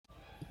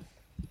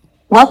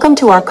Welcome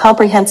to our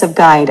comprehensive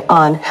guide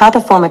on how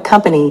to form a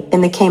company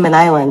in the Cayman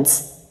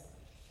Islands.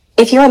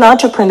 If you're an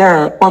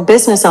entrepreneur or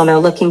business owner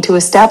looking to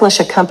establish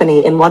a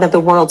company in one of the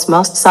world's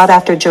most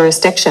sought-after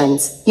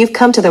jurisdictions, you've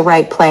come to the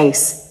right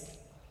place.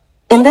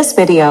 In this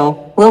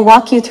video, we'll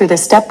walk you through the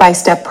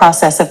step-by-step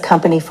process of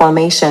company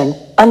formation,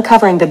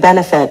 uncovering the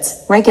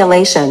benefits,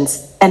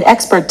 regulations, and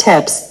expert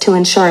tips to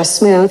ensure a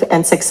smooth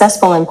and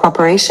successful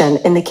incorporation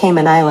in the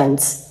Cayman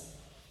Islands.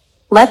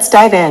 Let's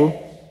dive in.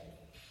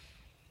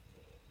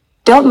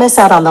 Don't miss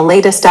out on the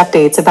latest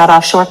updates about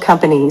offshore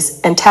companies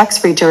and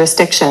tax-free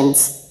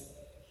jurisdictions.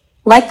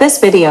 Like this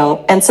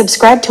video and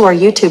subscribe to our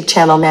YouTube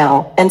channel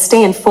now and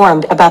stay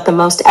informed about the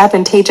most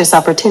advantageous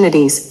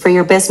opportunities for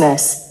your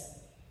business.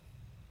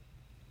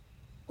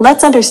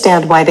 Let's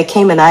understand why the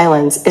Cayman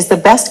Islands is the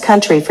best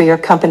country for your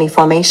company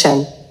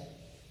formation.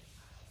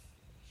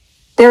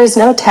 There is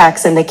no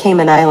tax in the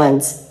Cayman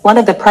Islands. One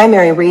of the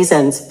primary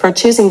reasons for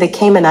choosing the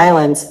Cayman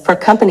Islands for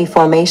company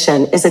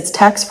formation is its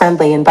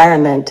tax-friendly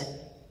environment.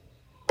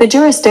 The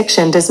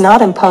jurisdiction does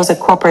not impose a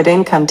corporate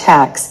income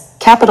tax,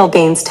 capital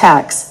gains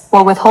tax,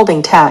 or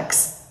withholding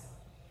tax.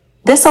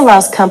 This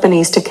allows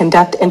companies to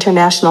conduct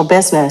international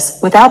business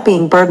without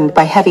being burdened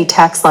by heavy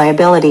tax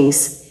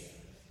liabilities.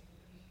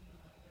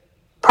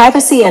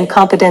 Privacy and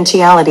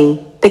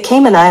confidentiality. The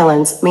Cayman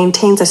Islands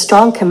maintains a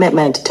strong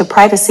commitment to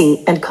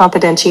privacy and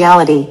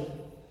confidentiality.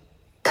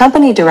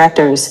 Company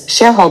directors,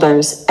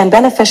 shareholders, and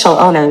beneficial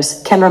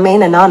owners can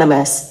remain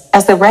anonymous,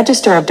 as the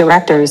register of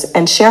directors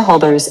and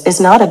shareholders is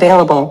not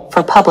available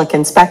for public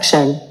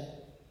inspection.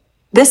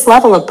 This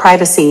level of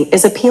privacy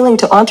is appealing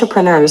to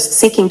entrepreneurs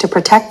seeking to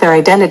protect their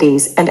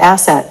identities and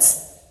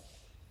assets.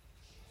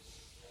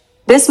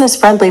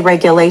 Business-friendly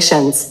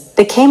regulations.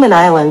 The Cayman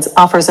Islands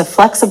offers a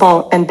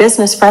flexible and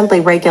business-friendly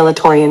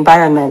regulatory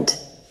environment.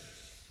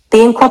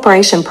 The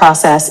incorporation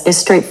process is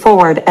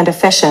straightforward and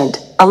efficient,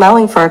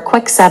 allowing for a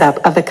quick setup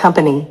of the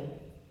company.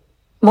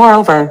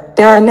 Moreover,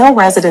 there are no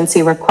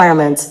residency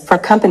requirements for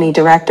company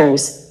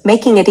directors,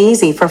 making it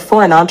easy for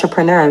foreign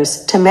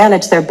entrepreneurs to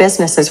manage their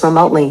businesses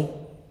remotely.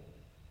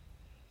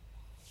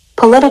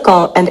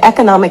 Political and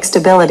economic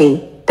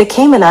stability. The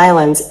Cayman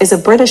Islands is a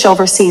British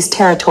overseas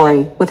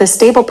territory with a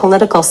stable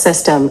political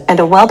system and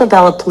a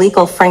well-developed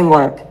legal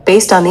framework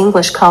based on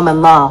English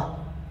common law.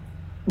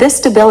 This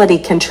stability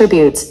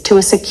contributes to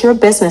a secure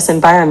business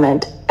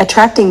environment,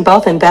 attracting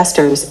both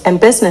investors and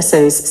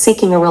businesses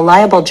seeking a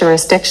reliable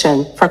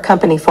jurisdiction for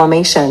company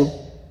formation.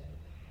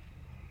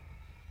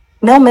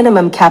 No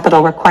minimum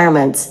capital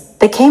requirements.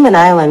 The Cayman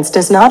Islands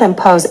does not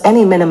impose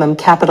any minimum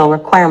capital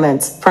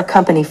requirements for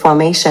company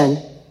formation.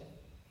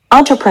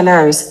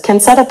 Entrepreneurs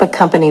can set up a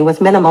company with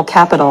minimal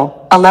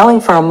capital,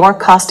 allowing for a more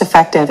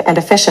cost-effective and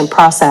efficient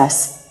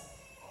process.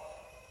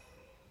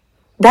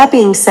 That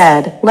being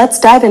said, let's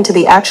dive into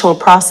the actual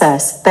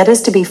process that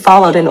is to be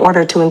followed in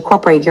order to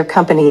incorporate your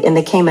company in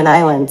the Cayman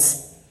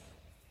Islands.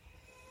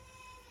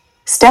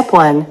 Step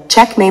 1.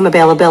 Check name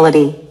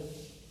availability.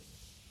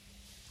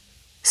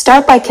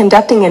 Start by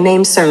conducting a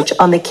name search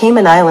on the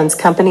Cayman Islands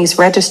Companies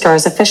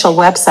Registrar's official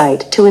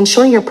website to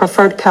ensure your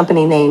preferred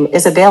company name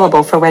is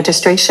available for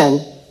registration.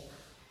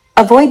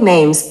 Avoid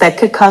names that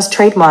could cause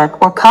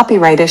trademark or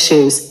copyright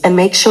issues and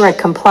make sure it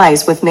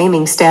complies with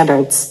naming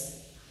standards.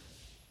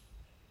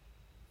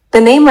 The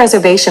name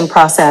reservation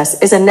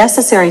process is a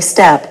necessary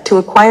step to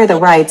acquire the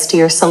rights to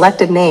your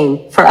selected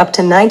name for up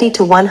to 90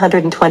 to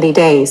 120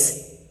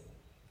 days.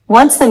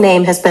 Once the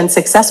name has been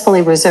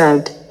successfully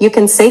reserved, you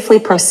can safely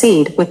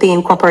proceed with the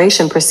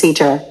incorporation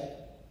procedure.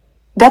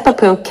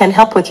 Bepapu can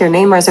help with your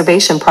name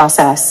reservation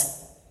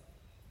process.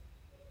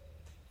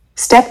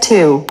 Step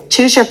 2.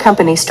 Choose your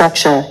company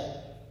structure.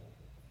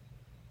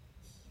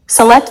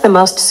 Select the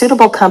most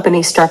suitable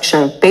company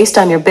structure based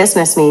on your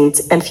business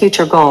needs and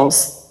future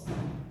goals.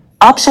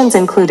 Options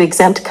include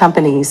exempt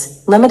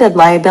companies, limited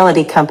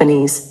liability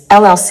companies,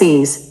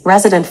 LLCs,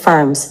 resident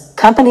firms,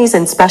 companies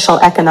in special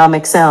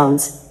economic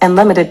zones, and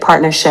limited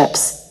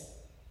partnerships.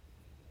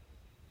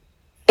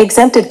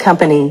 Exempted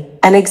company.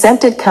 An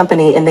exempted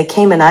company in the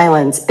Cayman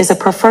Islands is a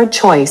preferred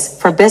choice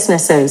for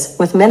businesses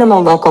with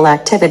minimal local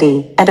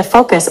activity and a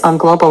focus on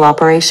global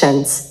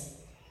operations.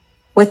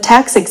 With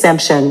tax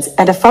exemptions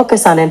and a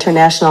focus on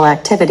international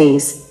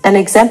activities, an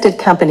exempted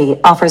company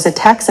offers a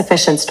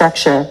tax-efficient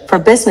structure for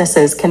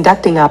businesses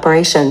conducting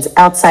operations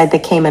outside the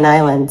Cayman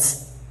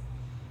Islands.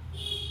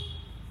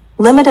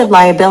 Limited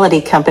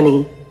liability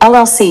company,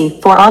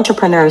 LLC, for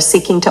entrepreneurs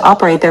seeking to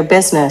operate their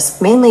business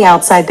mainly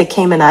outside the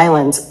Cayman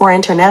Islands or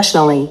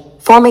internationally.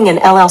 Forming an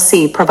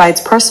LLC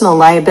provides personal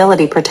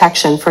liability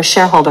protection for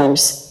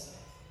shareholders.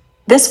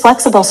 This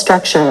flexible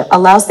structure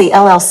allows the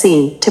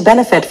LLC to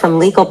benefit from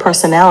legal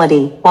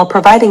personality while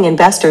providing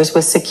investors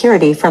with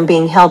security from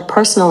being held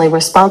personally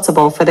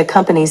responsible for the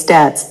company's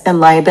debts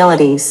and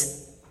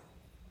liabilities.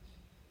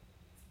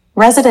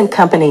 Resident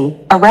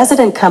company. A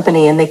resident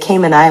company in the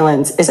Cayman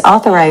Islands is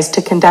authorized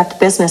to conduct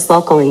business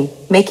locally,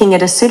 making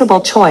it a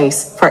suitable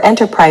choice for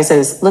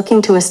enterprises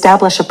looking to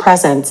establish a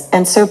presence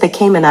and serve the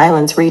Cayman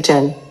Islands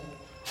region.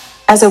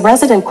 As a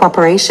resident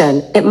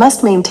corporation, it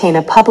must maintain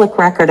a public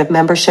record of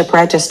membership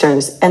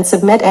registers and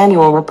submit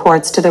annual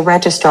reports to the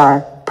registrar,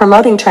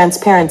 promoting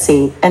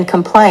transparency and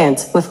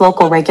compliance with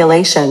local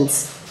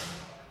regulations.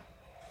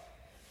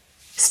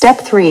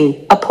 Step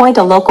 3. Appoint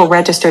a local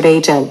registered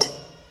agent.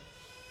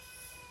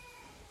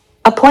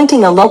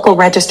 Appointing a local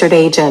registered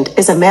agent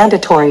is a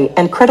mandatory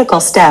and critical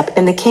step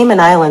in the Cayman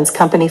Islands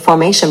company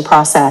formation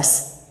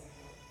process.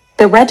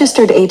 The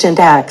registered agent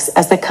acts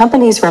as the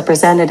company's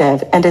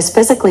representative and is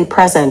physically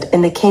present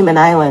in the Cayman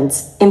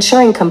Islands,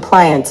 ensuring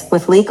compliance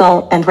with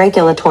legal and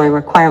regulatory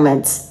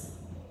requirements.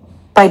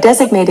 By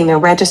designating a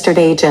registered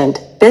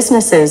agent,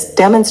 businesses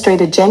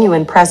demonstrate a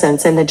genuine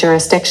presence in the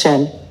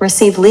jurisdiction,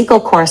 receive legal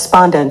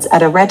correspondence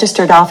at a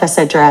registered office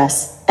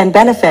address, and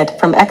benefit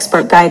from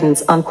expert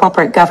guidance on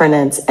corporate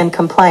governance and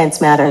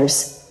compliance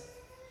matters.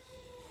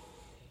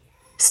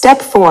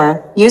 Step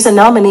 4. Use a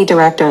nominee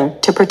director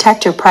to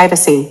protect your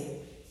privacy.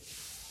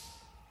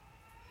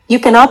 You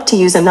can opt to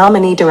use a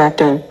nominee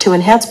director to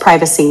enhance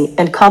privacy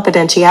and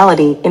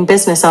confidentiality in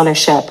business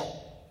ownership.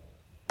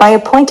 By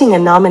appointing a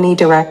nominee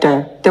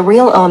director, the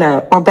real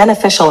owner or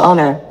beneficial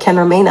owner can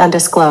remain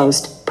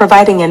undisclosed,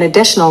 providing an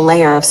additional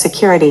layer of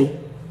security.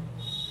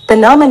 The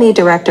nominee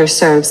director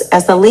serves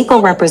as the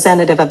legal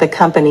representative of the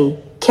company,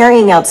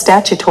 carrying out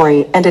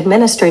statutory and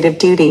administrative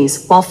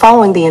duties while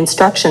following the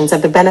instructions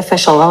of the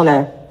beneficial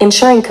owner,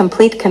 ensuring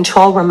complete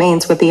control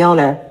remains with the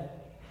owner.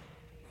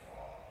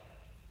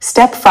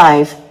 Step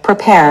 5.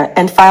 Prepare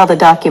and file the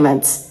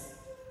documents.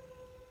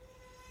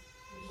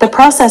 The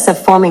process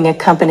of forming a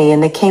company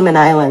in the Cayman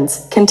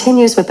Islands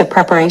continues with the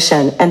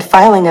preparation and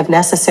filing of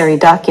necessary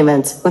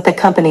documents with the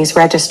company's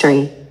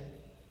registry.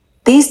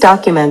 These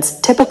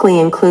documents typically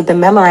include the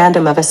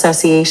Memorandum of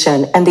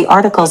Association and the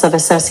Articles of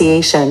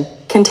Association,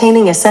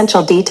 containing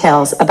essential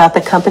details about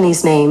the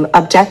company's name,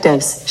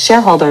 objectives,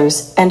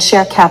 shareholders, and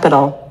share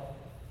capital.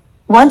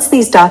 Once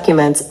these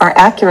documents are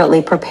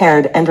accurately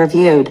prepared and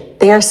reviewed,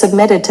 they are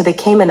submitted to the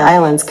Cayman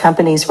Islands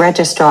Company's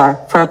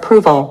registrar for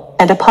approval,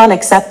 and upon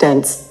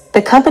acceptance,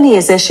 the company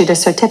is issued a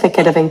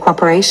certificate of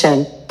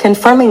incorporation,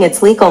 confirming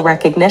its legal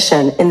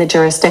recognition in the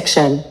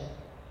jurisdiction.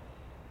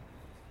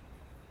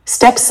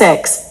 Step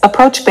 6.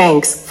 Approach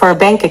banks for a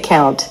bank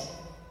account.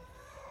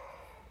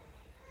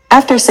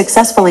 After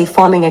successfully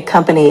forming a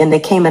company in the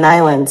Cayman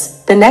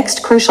Islands, the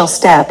next crucial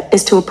step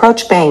is to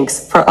approach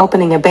banks for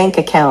opening a bank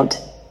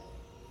account.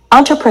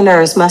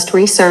 Entrepreneurs must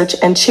research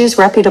and choose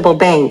reputable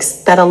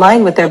banks that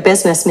align with their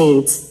business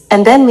needs,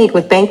 and then meet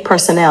with bank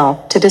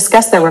personnel to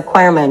discuss their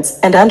requirements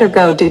and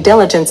undergo due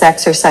diligence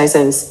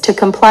exercises to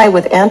comply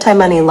with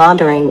anti-money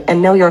laundering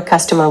and know your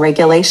customer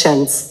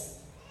regulations.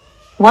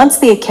 Once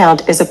the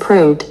account is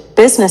approved,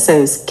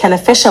 businesses can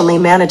efficiently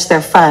manage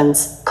their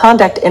funds,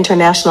 conduct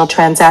international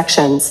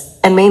transactions,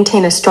 and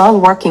maintain a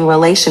strong working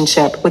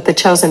relationship with the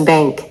chosen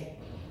bank.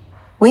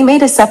 We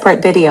made a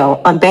separate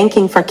video on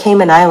banking for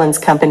Cayman Islands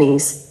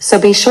companies, so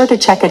be sure to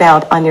check it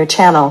out on your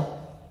channel.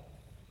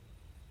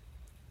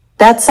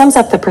 That sums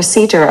up the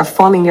procedure of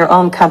forming your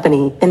own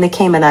company in the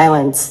Cayman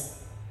Islands.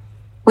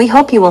 We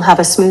hope you will have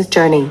a smooth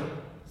journey.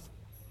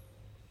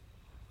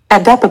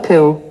 At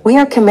Vepapu, we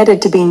are committed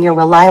to being your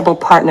reliable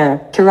partner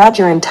throughout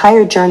your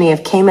entire journey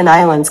of Cayman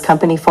Islands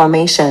company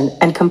formation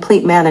and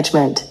complete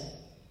management.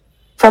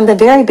 From the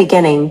very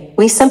beginning,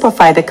 we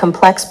simplify the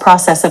complex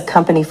process of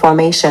company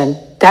formation,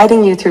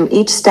 guiding you through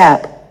each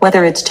step,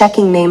 whether it's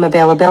checking name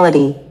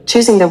availability,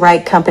 choosing the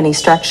right company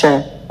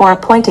structure, or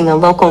appointing a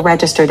local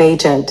registered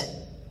agent.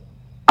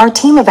 Our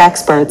team of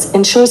experts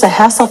ensures a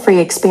hassle-free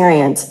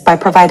experience by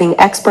providing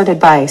expert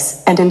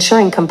advice and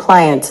ensuring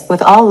compliance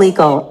with all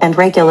legal and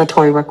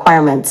regulatory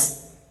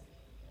requirements.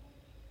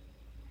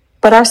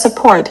 But our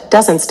support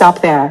doesn't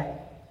stop there.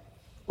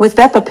 With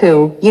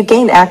Vepapu, you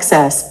gain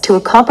access to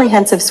a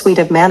comprehensive suite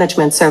of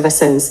management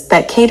services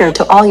that cater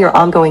to all your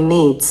ongoing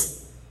needs.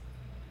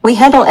 We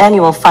handle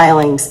annual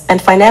filings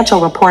and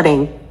financial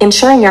reporting,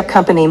 ensuring your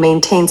company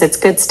maintains its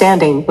good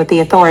standing with the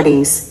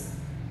authorities.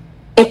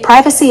 If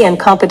privacy and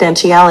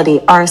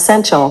confidentiality are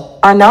essential,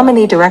 our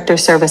nominee director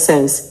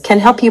services can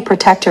help you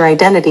protect your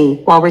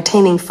identity while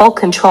retaining full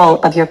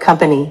control of your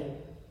company.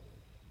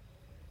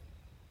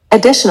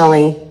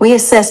 Additionally, we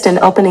assist in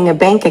opening a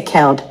bank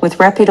account with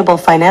reputable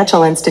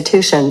financial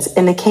institutions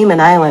in the Cayman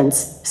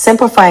Islands,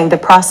 simplifying the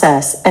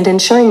process and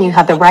ensuring you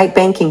have the right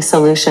banking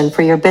solution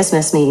for your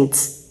business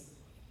needs.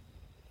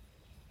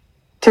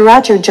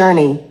 Throughout your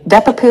journey,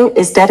 Vepapu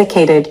is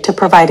dedicated to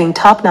providing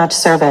top-notch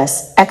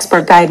service,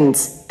 expert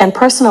guidance, and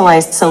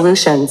personalized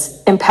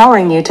solutions,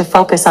 empowering you to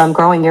focus on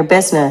growing your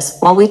business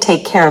while we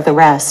take care of the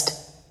rest.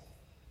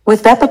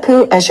 With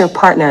Vepapu as your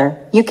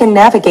partner, you can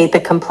navigate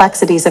the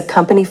complexities of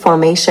company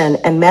formation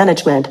and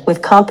management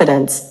with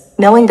confidence,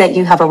 knowing that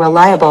you have a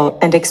reliable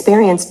and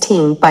experienced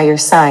team by your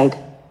side.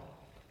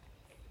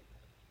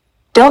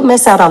 Don't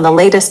miss out on the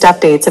latest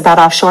updates about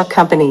offshore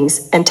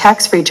companies and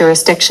tax-free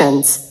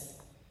jurisdictions.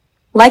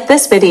 Like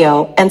this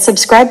video and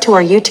subscribe to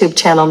our YouTube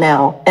channel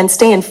now and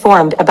stay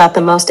informed about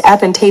the most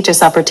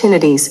advantageous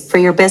opportunities for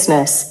your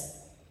business.